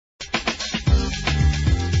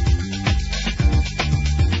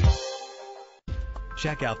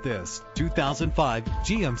Check out this 2005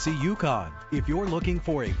 GMC Yukon. If you're looking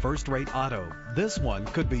for a first-rate auto, this one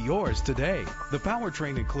could be yours today. The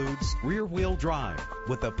powertrain includes rear-wheel drive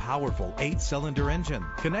with a powerful 8-cylinder engine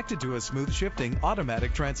connected to a smooth shifting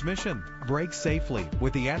automatic transmission. Brake safely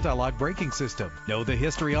with the anti-lock braking system. Know the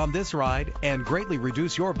history on this ride and greatly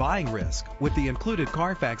reduce your buying risk with the included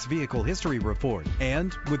Carfax Vehicle History Report.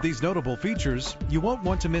 And with these notable features, you won't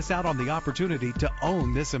want to miss out on the opportunity to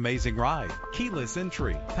own this amazing ride. Keyless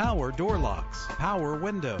entry, power door locks, power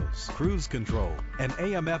windows, cruise control, an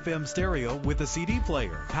AM/FM stereo with a CD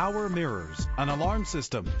player, power mirrors, an alarm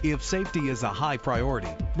system. If safety is a high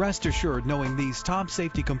priority, rest assured knowing these top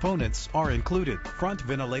safety components are included: front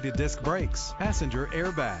ventilated disc brakes, passenger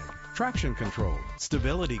airbag, traction control,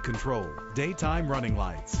 stability control, daytime running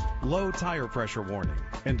lights, low tire pressure warning,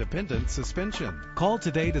 independent suspension. Call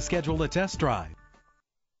today to schedule a test drive.